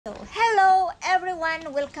So, hello everyone!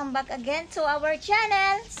 Welcome back again to our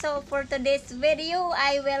channel. So, for today's video,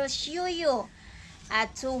 I will show you a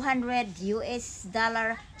 $200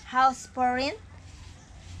 house for rent,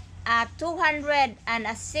 a $200 and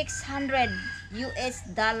a $600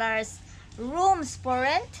 rooms for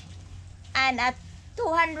rent, and a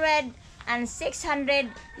 $200 and $600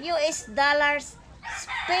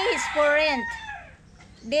 space for rent.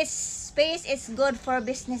 This space is good for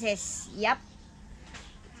businesses. Yep.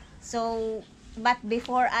 So, but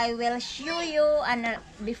before I will show you and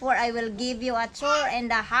before I will give you a tour in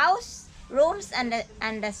the house, rooms and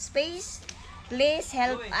the space, please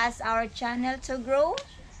help us our channel to grow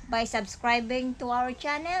by subscribing to our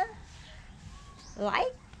channel.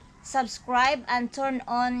 Like, subscribe and turn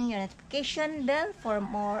on your notification bell for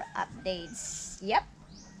more updates. Yep.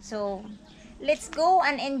 So, let's go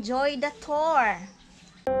and enjoy the tour.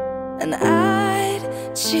 And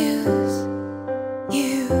I'd choose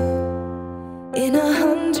you. In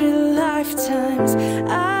 100 lifetimes,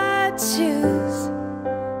 I'd choose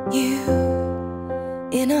you.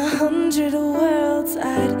 In 100 worlds,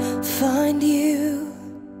 I'd find you.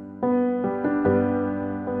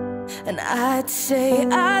 And I'd say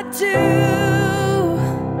I do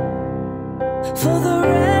for the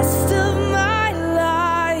rest of my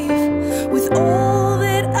life. With all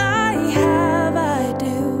that I have, I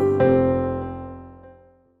do.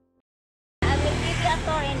 I will give you a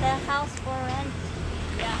tour in the house for rent.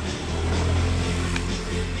 Yeah.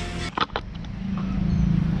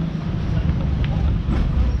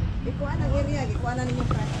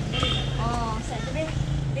 Oh, so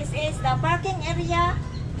this is the parking area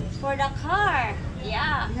for the car.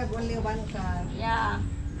 Yeah. We have only one car. Yeah.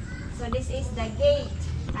 So this is the gate.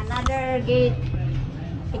 Another gate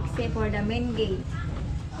except for the main gate.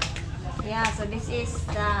 Yeah, so this is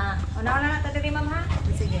the una-una na tadi ma'am ha?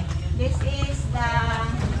 Sige. This is the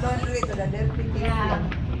Laundry to the dirty kitchen. yeah.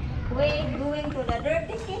 We're going to the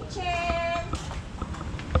dirty kitchen.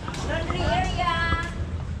 Laundry area.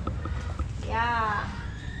 Yeah.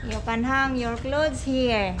 You can hang your clothes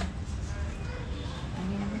here.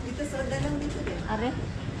 Dito sa dalang dito din. Are? Are.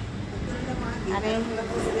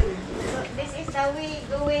 So this is the way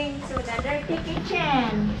going to the dirty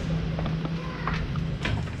kitchen.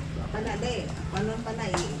 Pana de. Panon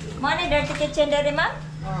panay. Mana dirty kitchen dari ma'am?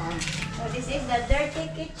 Oh. So this is the dirty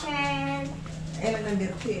kitchen. Eh man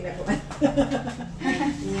dirty na ko.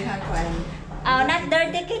 Niya ko an. Oh, not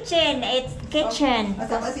dirty kitchen. It's kitchen.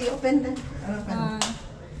 Asa pa si open na. Ano pa?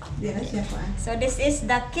 Di na siya ko an. So this is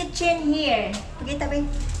the kitchen here. Kita ba?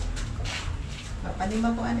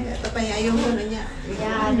 Papanima ko ano. Ito pa ayaw mo na niya.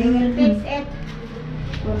 Yeah, they will fix it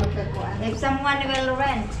Kung magkakuan. if someone will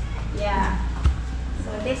rent. Yeah.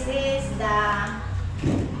 So this is the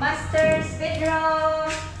master's bedroom.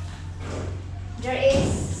 There is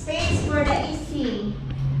space for the AC.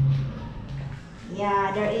 Yeah,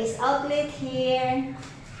 there is outlet here.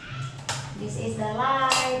 This is the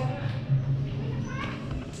light.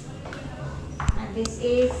 And this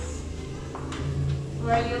is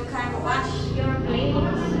where you can wash your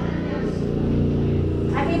clothes.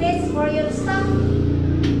 I mean, it's for your stuff.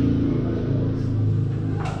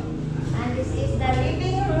 And this is the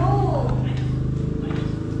living room.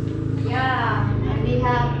 Yeah, and we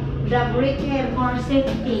have the brick here for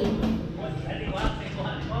safety.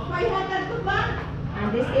 And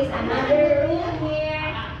this is another room here.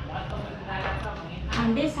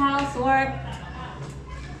 And this house worth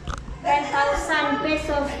 10,000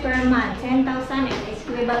 pesos per month. 10,000 is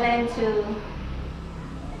equivalent to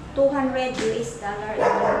 $200 in our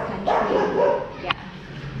country. Yeah.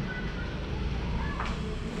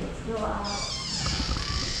 Let's go out.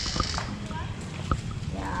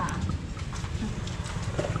 Yeah.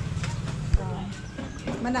 So,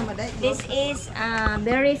 this is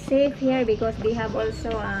very safe here because we have also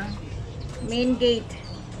a main gate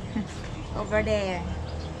over there.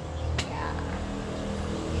 Yeah.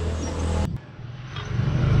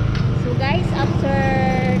 So guys, after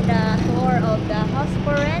the tour of the house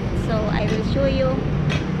for rent, so I will show you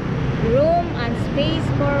room and space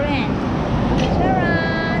for rent.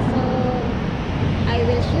 Tara! So I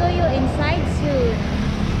will show you inside soon.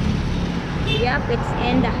 Yep, it's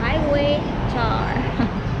in the highway char.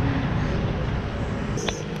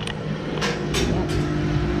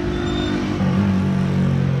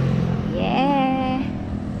 Yeah.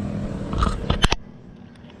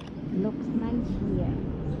 Looks nice here.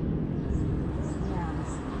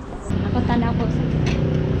 Yeah. Ako tanaw ko sa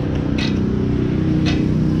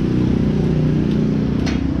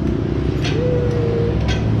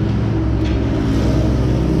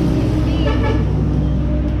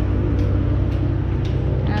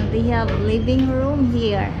have living room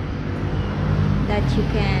here. that you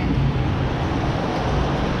can.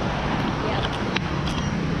 Yep.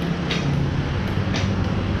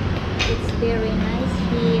 It's very nice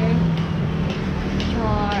here.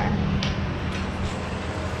 Char.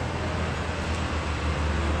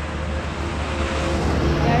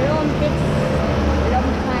 The room takes long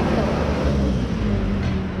time though.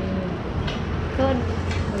 So,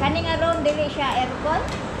 kaning nga room dili siya aircon?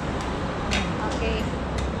 Okay.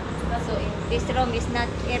 So, this room is not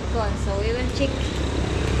aircon. So, we will check.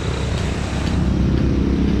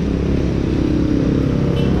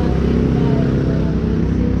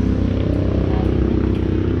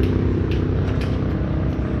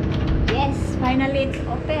 Yes, finally it's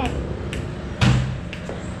open.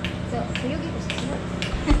 So, you give us a look.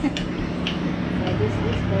 So, this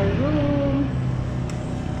is the room.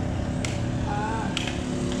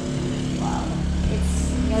 Wow. It's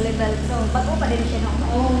new level. So, bago pa din siya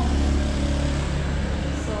nung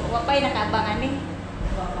So, wapay nakaabangan eh.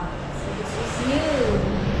 So, this is new.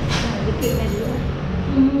 Laki na dito.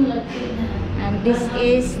 And this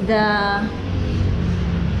is the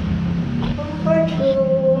comfort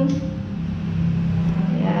room.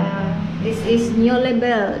 Yeah. This is newly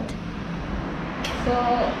built.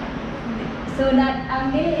 So that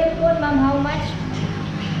ang daily aircon, ma'am, how much?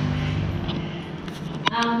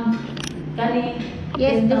 Kani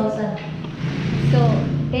Yes, 10,000. So,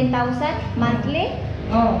 10,000 monthly?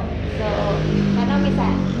 Oh. So, kano misa?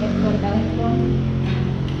 Aircon daw ito.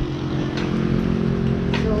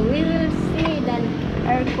 So, we will see the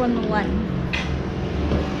aircon one.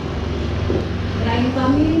 Kain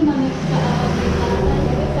kami managkaawag ng tata.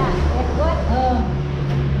 Misa, aircon? Oh.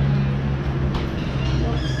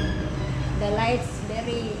 Looks, the lights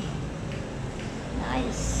very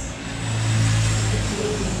nice.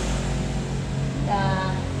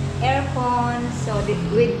 The aircon, so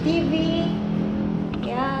with TV,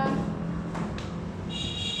 yeah,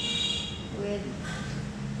 with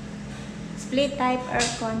split type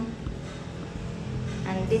aircon,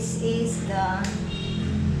 and this is the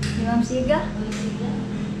Imam Siga.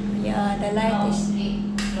 Yeah, the light is.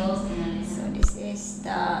 So this is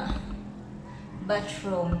the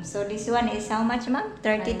bathroom. So this one is how much, ma'am?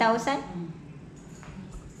 30,000.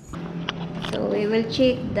 So we will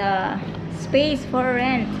check the space for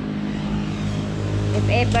rent. If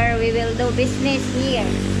ever we will do business here.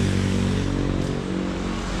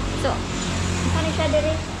 So, saan siya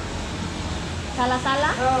diri? Sala-sala?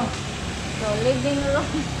 Oh. So, living room.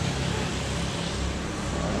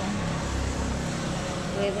 So,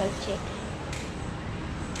 we will check.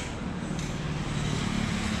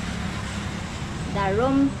 The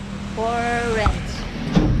room for rent.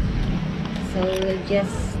 So, we will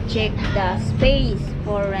just check the space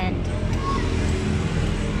for rent.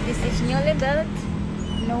 This is newly built.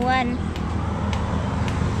 No one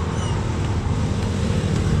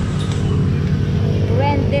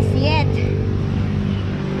rent this yet.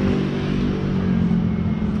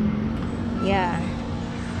 Yeah.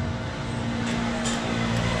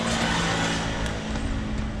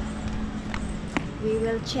 We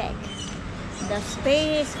will check the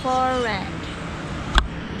space for rent.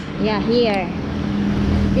 Yeah, here.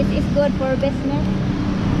 This is good for business.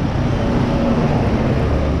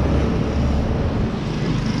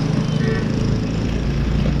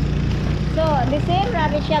 So, the same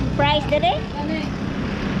Radisha price today?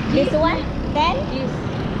 This one? 10? Yes.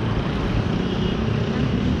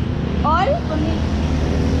 All?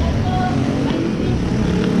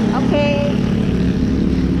 Okay.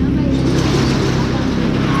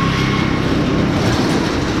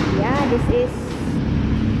 Yeah, this is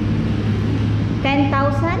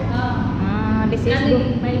 10,000? This is good.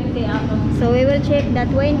 So we will check the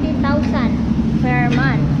 20,000 per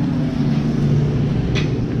month.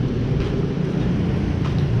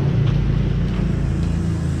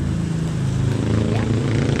 Yeah.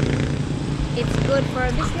 It's good for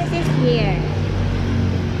businesses here.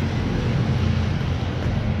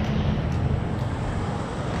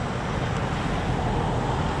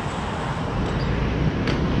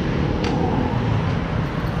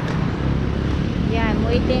 Yeah, I'm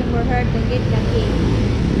waiting for her to get the key.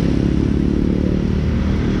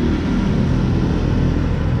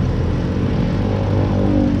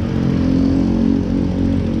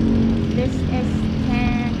 This is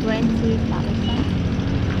 20,000.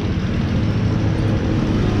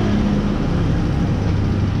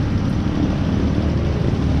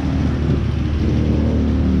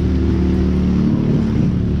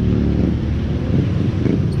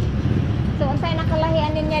 So, unsay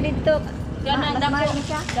nakalahian niya dito? Kana Mas mahal na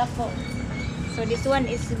siya? dako. So this one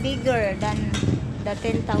is bigger than the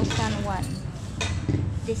 10,000 one.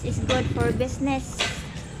 This is good for business.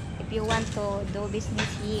 If if you want to do business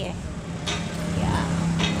here. Yeah.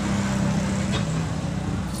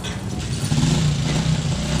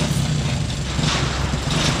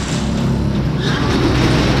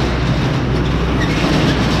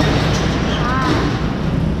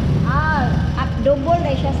 Double na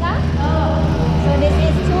siya sa? So this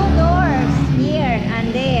is 2 doors here and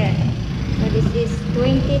there. So this is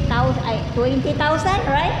 20,000, 20,000,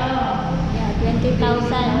 right? Yeah, 20,000.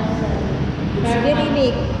 It's very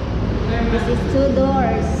big. This is 2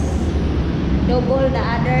 doors. Double the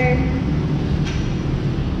other.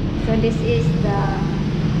 So this is the,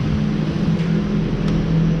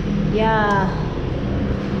 yeah.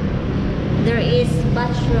 There is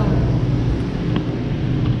bathroom.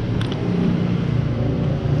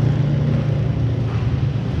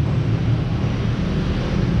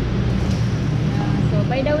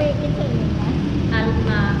 By the way, kinsa yun na?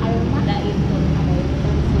 Alma. Daim ko.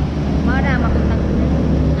 Mana makontak mo?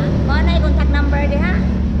 Ha? Mana i-contact number di ha?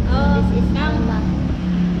 Oh, this is Alma.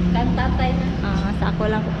 Kang tatay na. Sa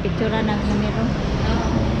ako lang picture ng numero.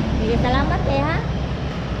 Sige, salamat ha.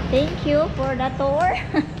 Thank you for the tour.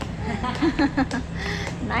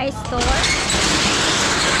 Nice tour.